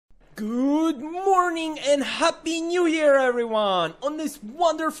Good morning and happy new year everyone! On this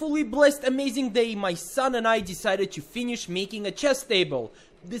wonderfully blessed amazing day, my son and I decided to finish making a chess table.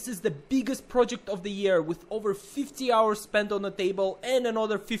 This is the biggest project of the year, with over 50 hours spent on the table and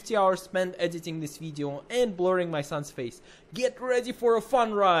another 50 hours spent editing this video and blurring my son's face. Get ready for a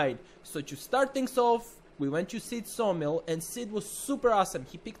fun ride! So to start things off, we went to Sid's sawmill, and Sid was super awesome.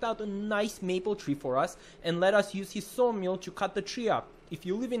 He picked out a nice maple tree for us and let us use his sawmill to cut the tree up. If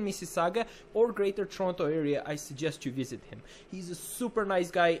you live in Mississauga or Greater Toronto area, I suggest you visit him. He's a super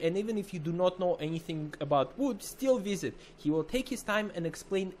nice guy, and even if you do not know anything about wood, still visit. He will take his time and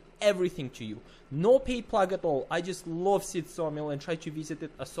explain everything to you. No paid plug at all. I just love Sid's sawmill and try to visit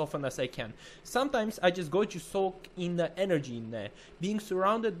it as often as I can. Sometimes I just go to soak in the energy in there. Being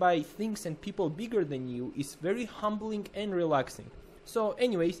surrounded by things and people bigger than you is very humbling and relaxing. So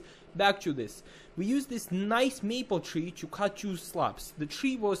anyways, back to this. We used this nice maple tree to cut 2 slabs. The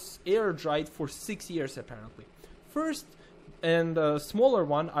tree was air dried for 6 years apparently. First, and the smaller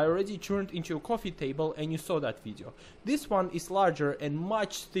one I already turned into a coffee table, and you saw that video. This one is larger and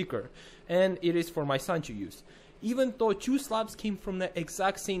much thicker, and it is for my son to use. Even though 2 slabs came from the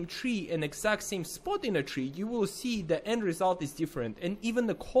exact same tree and exact same spot in a tree, you will see the end result is different, and even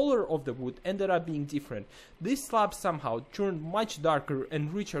the color of the wood ended up being different. This slab somehow turned much darker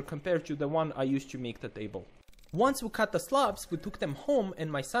and richer compared to the one I used to make the table. Once we cut the slabs, we took them home and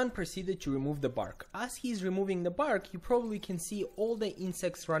my son proceeded to remove the bark. As he is removing the bark, you probably can see all the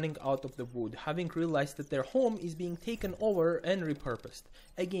insects running out of the wood, having realized that their home is being taken over and repurposed.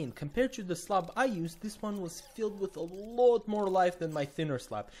 Again, compared to the slab I used, this one was filled with a lot more life than my thinner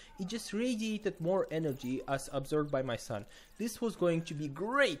slab. It just radiated more energy as observed by my son. This was going to be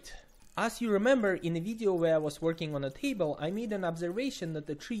great! As you remember, in the video where I was working on a table, I made an observation that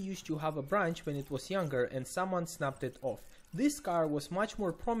the tree used to have a branch when it was younger and someone snapped it off. This scar was much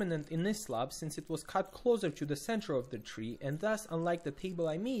more prominent in this slab since it was cut closer to the center of the tree, and thus, unlike the table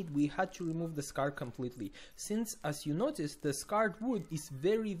I made, we had to remove the scar completely, since, as you noticed, the scarred wood is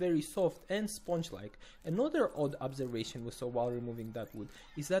very soft and sponge-like. Another odd observation we saw while removing that wood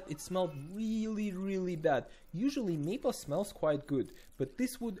is that it smelled really bad. Usually maple smells quite good, but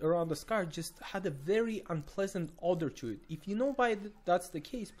this wood around the scar just had a very unpleasant odor to it. If you know why that's the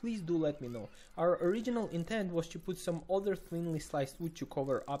case, please do let me know. Our original intent was to put some other thinly sliced wood to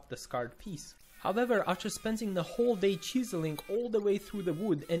cover up the scarred piece. However, after spending the whole day chiseling all the way through the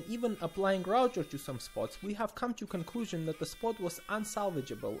wood and even applying grouter to some spots, we have come to conclusion that the spot was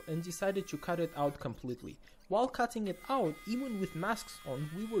unsalvageable and decided to cut it out completely. While cutting it out, even with masks on,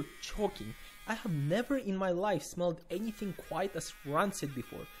 we were choking. I have never in my life smelled anything quite as rancid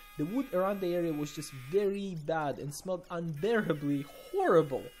before. The wood around the area was just very bad and smelled unbearably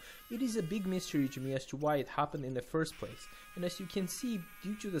horrible. It is a big mystery to me as to why it happened in the first place, and as you can see,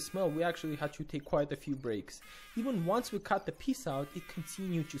 due to the smell we actually had to take quite a few breaks. Even once we cut the piece out, it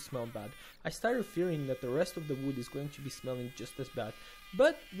continued to smell bad. I started fearing that the rest of the wood is going to be smelling just as bad,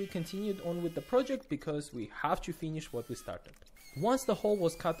 but we continued on with the project because we have to finish what we started. Once the hole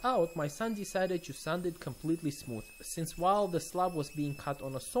was cut out, my son decided to sand it completely smooth, since while the slab was being cut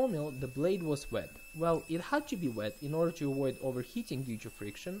on a sawmill, the blade was wet. Well, it had to be wet in order to avoid overheating due to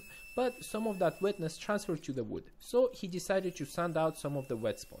friction, but some of that wetness transferred to the wood, so he decided to sand out some of the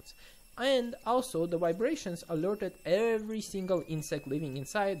wet spots. And also, the vibrations alerted every single insect living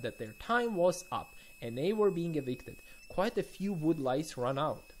inside that their time was up, and they were being evicted. Quite a few wood lice ran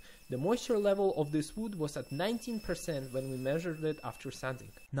out. The moisture level of this wood was at 19% when we measured it after sanding.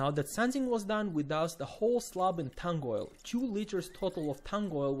 Now that sanding was done, we doused the whole slab in tung oil. 2 liters total of tung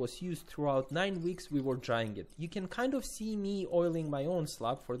oil was used throughout 9 weeks we were drying it. You can kind of see me oiling my own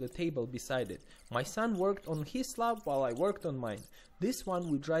slab for the table beside it. My son worked on his slab while I worked on mine. This one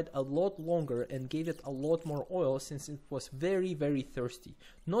we dried a lot longer and gave it a lot more oil since it was very thirsty.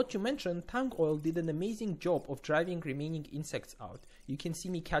 Not to mention, tung oil did an amazing job of driving remaining insects out. You can see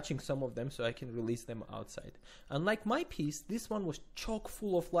me catching some of them so I can release them outside. Unlike my piece, this one was chock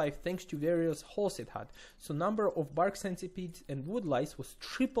full of life thanks to various holes it had, so number of bark centipedes and wood lice was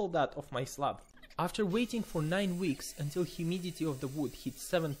triple that of my slab. After waiting for 9 weeks until humidity of the wood hit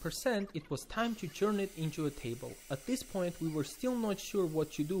 7%, it was time to turn it into a table. At this point we were still not sure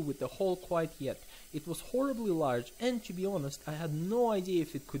what to do with the hole quite yet. It was horribly large, and to be honest, I had no idea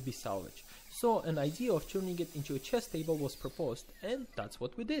if it could be salvaged. So an idea of turning it into a chess table was proposed, and that's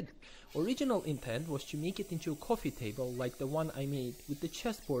what we did. Original intent was to make it into a coffee table like the one I made with the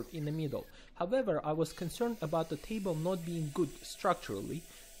chessboard in the middle. However, I was concerned about the table not being good structurally,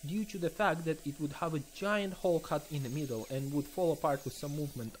 due to the fact that it would have a giant hole cut in the middle and would fall apart with some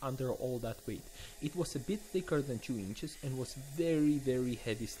movement under all that weight. It was a bit thicker than 2 inches and was very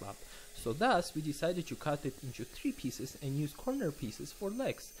heavy slab. So thus we decided to cut it into 3 pieces and use corner pieces for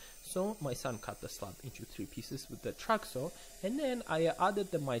legs. So my son cut the slab into 3 pieces with the track saw, and then I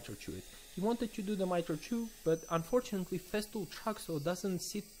added the mitre to it. He wanted to do the mitre too, but unfortunately Festool track saw doesn't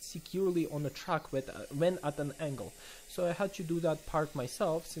sit securely on a track when at an angle. So I had to do that part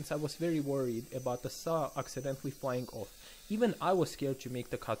myself, since I was very worried about the saw accidentally flying off. Even I was scared to make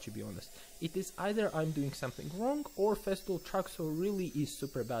the cut, to be honest. It is either I'm doing something wrong or Festool track saw really is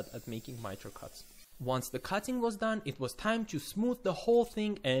super bad at making mitre cuts. Once the cutting was done, it was time to smooth the whole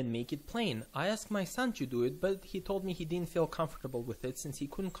thing and make it plain. I asked my son to do it, but he told me he didn't feel comfortable with it since he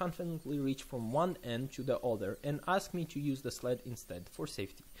couldn't confidently reach from one end to the other, and asked me to use the sled instead for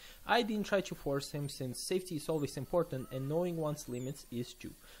safety. I didn't try to force him since safety is always important and knowing one's limits is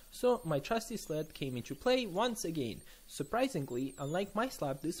too. So my trusty sled came into play once again. Surprisingly, unlike my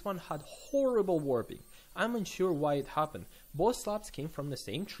slab, this one had horrible warping. I'm unsure why it happened. Both slabs came from the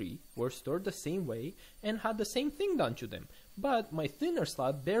same tree, were stored the same way, and had the same thing done to them. But my thinner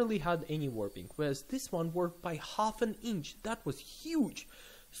slab barely had any warping, whereas this one warped by ½ an inch. That was huge!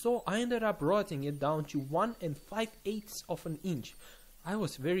 So I ended up rotting it down to 1 5/8 of an inch. I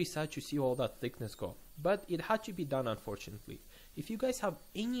was very sad to see all that thickness go, but it had to be done, unfortunately. If you guys have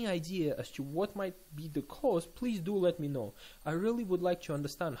any idea as to what might be the cause, please do let me know. I really would like to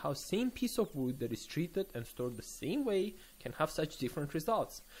understand how same piece of wood that is treated and stored the same way can have such different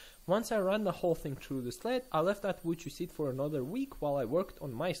results. Once I ran the whole thing through the sled, I left that wood to sit for another week while I worked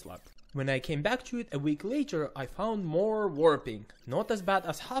on my slab. When I came back to it a week later, I found more warping. Not as bad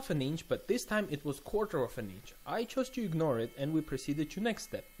as ½ an inch, but this time it was 1/4 of an inch. I chose to ignore it and we proceeded to next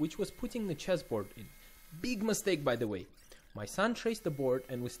step, which was putting the chessboard in. Big mistake, by the way. My son traced the board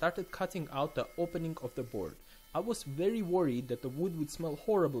and we started cutting out the opening of the board. I was very worried that the wood would smell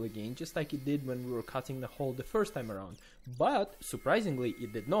horrible again, just like it did when we were cutting the hole the first time around, but surprisingly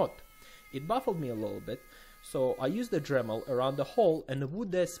it did not. It baffled me a little bit, so I used the Dremel around the hole and the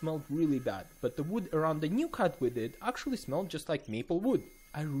wood there smelled really bad, but the wood around the new cut we did actually smelled just like maple wood.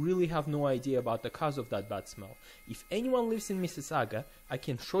 I really have no idea about the cause of that bad smell. If anyone lives in Mississauga, I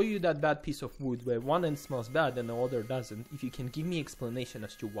can show you that bad piece of wood where one end smells bad and the other doesn't, if you can give me explanation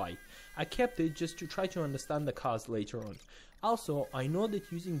as to why. I kept it just to try to understand the cause later on. Also, I know that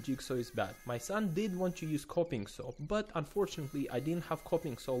using Jigsaw is bad. My son did want to use coping saw, but unfortunately I didn't have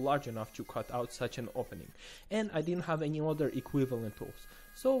coping saw large enough to cut out such an opening, and I didn't have any other equivalent tools.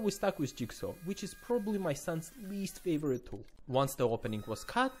 So we stuck with Jigsaw, which is probably my son's least favorite tool. Once the opening was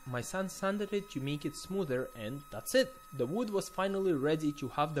cut, my son sanded it to make it smoother, and that's it. The wood was finally ready to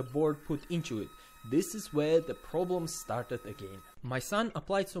have the board put into it. This is where the problems started again. My son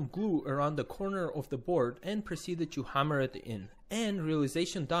applied some glue around the corner of the board and proceeded to hammer it in. And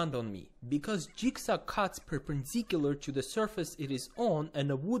realization dawned on me. Because Jigsaw cuts perpendicular to the surface it is on and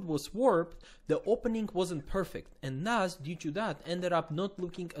the wood was warped, the opening wasn't perfect, and thus, due to that, ended up not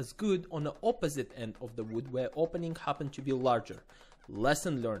looking as good on the opposite end of the wood where opening happened to be larger.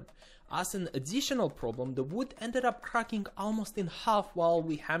 Lesson learned. As an additional problem, the wood ended up cracking almost in half while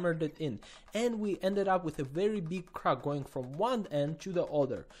we hammered it in, and we ended up with a very big crack going from one end to the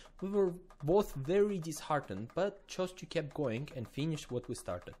other. We were both very disheartened, but chose to keep going and finish what we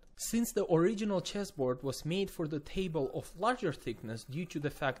started. Since the original chessboard was made for the table of larger thickness due to the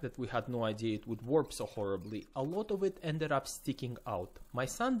fact that we had no idea it would warp so horribly, a lot of it ended up sticking out. My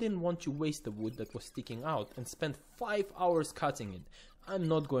son didn't want to waste the wood that was sticking out and spent 5 hours cutting it. I'm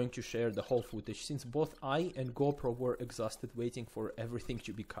not going to share the whole footage since both I and GoPro were exhausted waiting for everything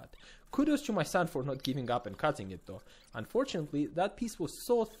to be cut. Kudos to my son for not giving up and cutting it though. Unfortunately, that piece was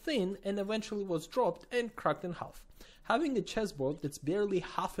so thin and eventually was dropped and cracked in half. Having a chessboard that's barely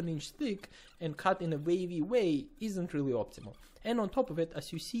 ½ an inch thick and cut in a wavy way isn't really optimal. And on top of it,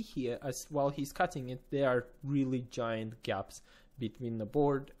 as you see here, as while he's cutting it, there are really giant gaps between the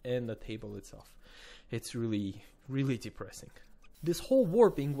board and the table itself. It's really depressing. This whole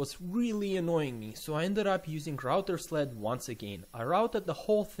warping was really annoying me, so I ended up using router sled once again. I routed the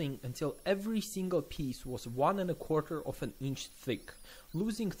whole thing until every single piece was 1 1/4 of an inch thick.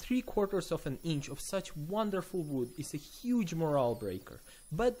 Losing 3/4 of an inch of such wonderful wood is a huge morale breaker.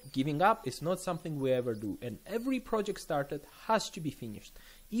 But giving up is not something we ever do, and every project started has to be finished.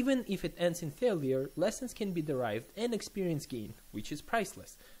 Even if it ends in failure, lessons can be derived and experience gained, which is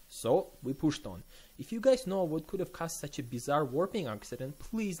priceless. So we pushed on. If you guys know what could have caused such a bizarre warping accident,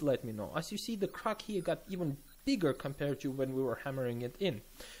 please let me know. As you see, the crack here got even bigger compared to when we were hammering it in.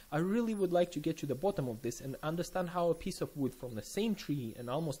 I really would like to get to the bottom of this and understand how a piece of wood from the same tree and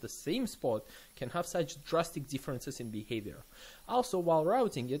almost the same spot can have such drastic differences in behavior. Also, while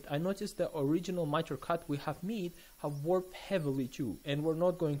routing it, I noticed the original mitre cut we have made have warped heavily too, and were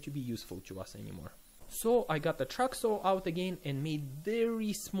not going to be useful to us anymore. So I got the track saw out again and made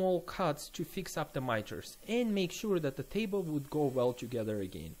very small cuts to fix up the mitres and make sure that the table would go well together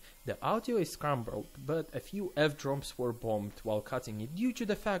again. The audio is scrambled, but a few F-drums were bombed while cutting it due to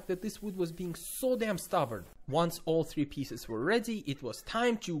the fact that this wood was being so damn stubborn. Once all three pieces were ready, it was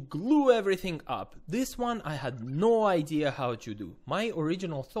time to glue everything up. This one I had no idea how to do. My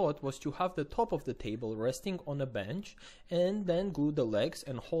original thought was to have the top of the table resting on a bench and then glue the legs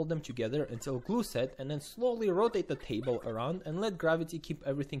and hold them together until glue set, and then slowly rotate the table around and let gravity keep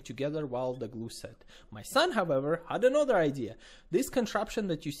everything together while the glue set. My son, however, had another idea. This contraption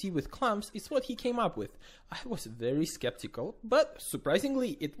that you see with clamps is what he came up with. I was very skeptical, but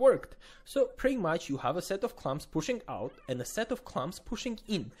surprisingly it worked. So pretty much you have a set of clamps pushing out and a set of clamps pushing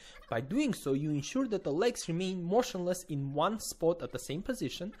in. By doing so, you ensure that the legs remain motionless in one spot at the same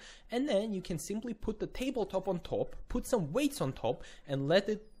position, and then you can simply put the tabletop on top, put some weights on top, and let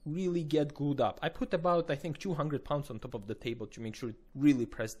it really get glued up. I put about, I think, 200 pounds on top of the table to make sure it really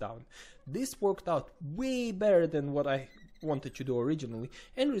pressed down. This worked out way better than what I wanted to do originally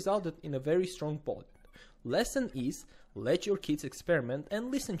and resulted in a very strong bolt. Lesson is, let your kids experiment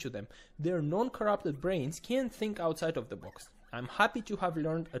and listen to them. Their non-corrupted brains can think outside of the box. I'm happy to have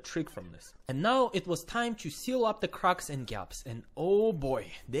learned a trick from this. And now it was time to seal up the cracks and gaps, and oh boy,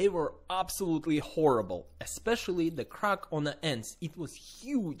 they were absolutely horrible, especially the crack on the ends. It was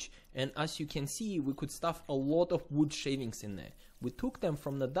huge, and as you can see, we could stuff a lot of wood shavings in there. We took them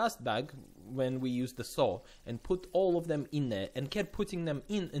from the dust bag when we used the saw and put all of them in there and kept putting them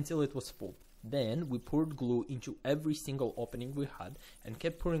in until it was full. Then we poured glue into every single opening we had and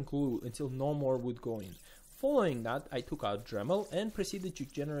kept pouring glue until no more would go in. Following that, I took out Dremel and proceeded to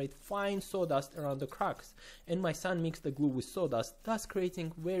generate fine sawdust around the cracks, and my son mixed the glue with sawdust, thus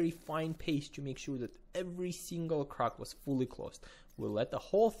creating very fine paste to make sure that every single crack was fully closed. We let the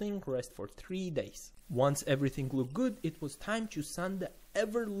whole thing rest for 3 days. Once everything looked good, it was time to sand the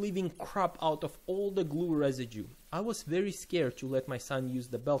ever-living crap out of all the glue residue. I was very scared to let my son use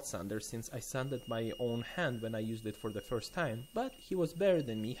the belt sander since I sanded my own hand when I used it for the first time, but he was better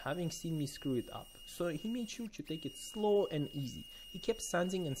than me, having seen me screw it up. So he made sure to take it slow and easy. He kept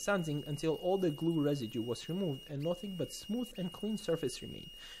sanding and sanding until all the glue residue was removed and nothing but smooth and clean surface remained.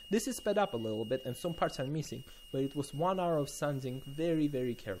 This is sped up a little bit and some parts are missing, but it was 1 hour of sanding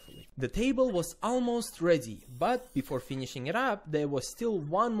very carefully. The table was almost ready, but before finishing it up, there was still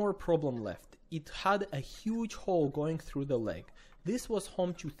one more problem left. It had a huge hole going through the leg. This was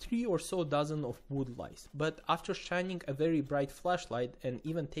home to 3 or so dozen of wood lice, but after shining a very bright flashlight and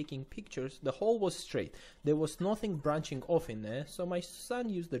even taking pictures, the hole was straight. There was nothing branching off in there, so my son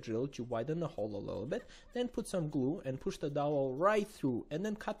used the drill to widen the hole a little bit, then put some glue and push the dowel right through, and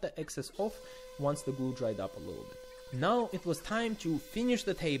then cut the excess off once the glue dried up a little bit. Now it was time to finish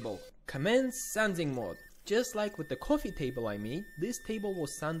the table. Commence sanding mode. Just like with the coffee table I made, this table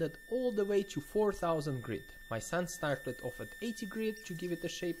was sanded all the way to 4000 grit. My son started off at 80 grit to give it a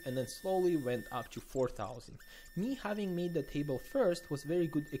shape and then slowly went up to 4000. Me having made the table first was very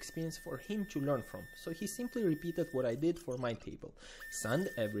good experience for him to learn from, so he simply repeated what I did for my table. Sand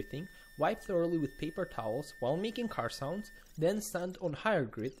everything, wipe thoroughly with paper towels while making car sounds, then sand on higher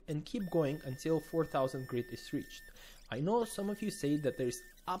grit and keep going until 4000 grit is reached. I know some of you say that there is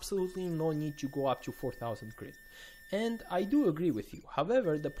absolutely no need to go up to 4000 grit, and I do agree with you.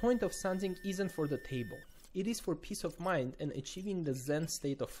 However, the point of sanding isn't for the table. It is for peace of mind and achieving the zen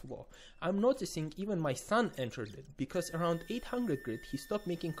state of flow. I'm noticing even my son entered it, because around 800 grit he stopped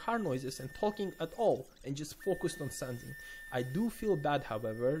making car noises and talking at all and just focused on sanding. I do feel bad,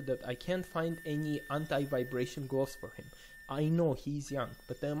 however, that I can't find any anti-vibration gloves for him. I know he's young,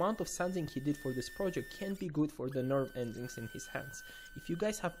 but the amount of sanding he did for this project can't be good for the nerve endings in his hands. If you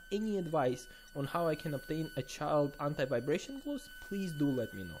guys have any advice on how I can obtain a child anti-vibration gloves, please do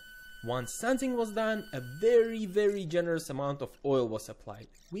let me know. Once sanding was done, a very generous amount of oil was applied.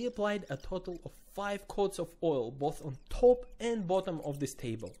 We applied a total of 5 coats of oil both on top and bottom of this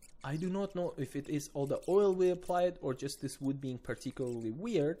table. I do not know if it is all the oil we applied or just this wood being particularly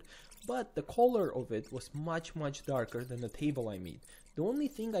weird, but the color of it was much darker than the table I made. The only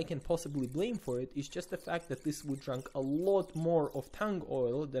thing I can possibly blame for it is just the fact that this wood drank a lot more of tang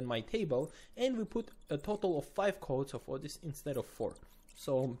oil than my table, and we put a total of 5 coats of this instead of 4.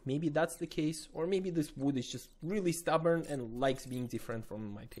 So maybe that's the case, or maybe this wood is just really stubborn and likes being different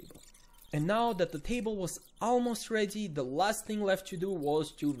from my table. And now that the table was almost ready, the last thing left to do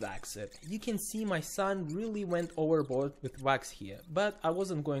was to wax it. You can see my son really went overboard with wax here, but I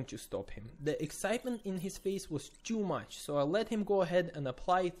wasn't going to stop him. The excitement in his face was too much, so I let him go ahead and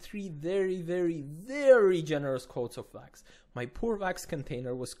apply 3 very generous coats of wax. My poor wax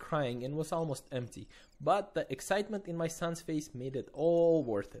container was crying and was almost empty, but the excitement in my son's face made it all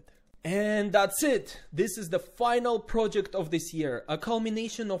worth it. And that's it! This is the final project of this year, a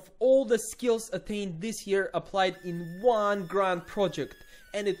culmination of all the skills attained this year applied in one grand project.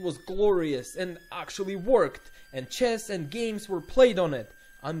 And it was glorious and actually worked, and chess and games were played on it.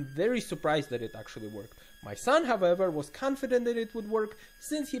 I'm very surprised that it actually worked. My son, however, was confident that it would work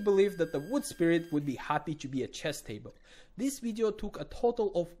since he believed that the wood spirit would be happy to be a chess table. This video took a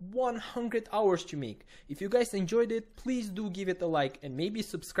total of 100 hours to make. If you guys enjoyed it, please do give it a like and maybe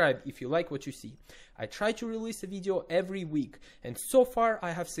subscribe if you like what you see. I try to release a video every week, and so far I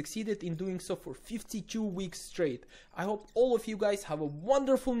have succeeded in doing so for 52 weeks straight. I hope all of you guys have a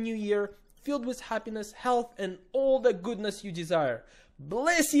wonderful new year, filled with happiness, health, and all the goodness you desire.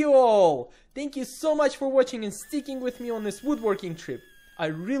 Bless you all! Thank you so much for watching and sticking with me on this woodworking trip. I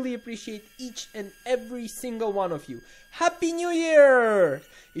really appreciate each and every single one of you. Happy New Year!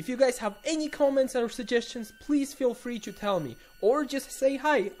 If you guys have any comments or suggestions, please feel free to tell me. Or just say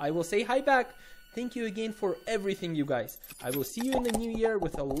hi. I will say hi back. Thank you again for everything, you guys. I will see you in the new year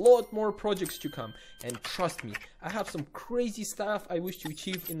with a lot more projects to come. And trust me, I have some crazy stuff I wish to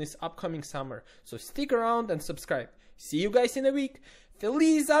achieve in this upcoming summer. So stick around and subscribe. See you guys in a week.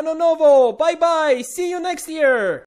 Feliz Ano Novo! Bye bye! See you next year!